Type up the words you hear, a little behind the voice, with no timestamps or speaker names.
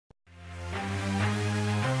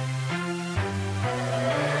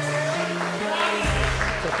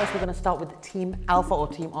going to start with Team Alpha or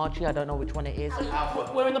Team Archie. I don't know which one it is.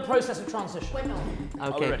 Alpha. We're in the process of transition. We're not.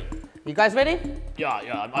 Okay. Ready? You guys ready? Yeah,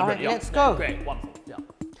 I'm All ready. right, let's go. Great, wonderful. Yeah.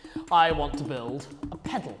 I want to build a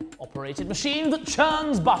pedal-operated machine that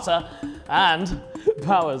churns butter and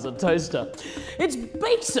powers a toaster. It's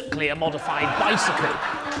basically a modified bicycle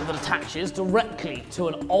that attaches directly to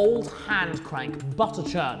an old hand crank butter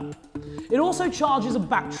churn. It also charges a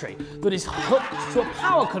battery that is hooked to a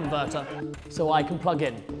power converter so I can plug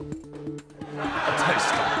in a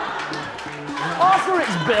toaster. After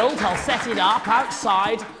it's built, I'll set it up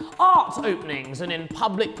outside art openings and in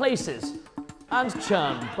public places and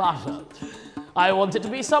churn butter. I want it to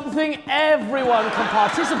be something everyone can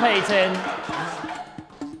participate in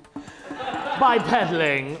by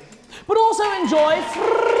pedaling, but also enjoy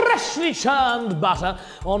freshly churned butter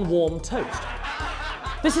on warm toast.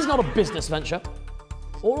 This is not a business venture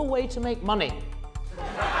or a way to make money.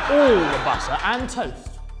 All the butter and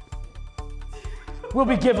toast will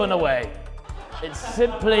be given away. It's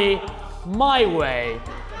simply my way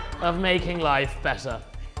of making life better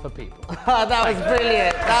for people. That was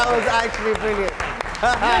brilliant. That was actually brilliant.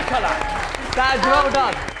 Nicola! That's well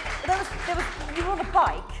done. You were on a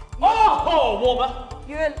bike. Oh, warmer.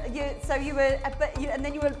 And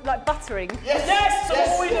then you were like buttering. Yes. So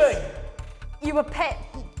what were we doing? You were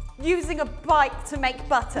using a bike to make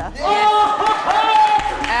butter.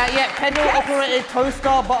 Yeah, pedal operated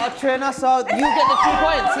toaster, butter churner, so you get the 2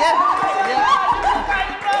 points, yeah?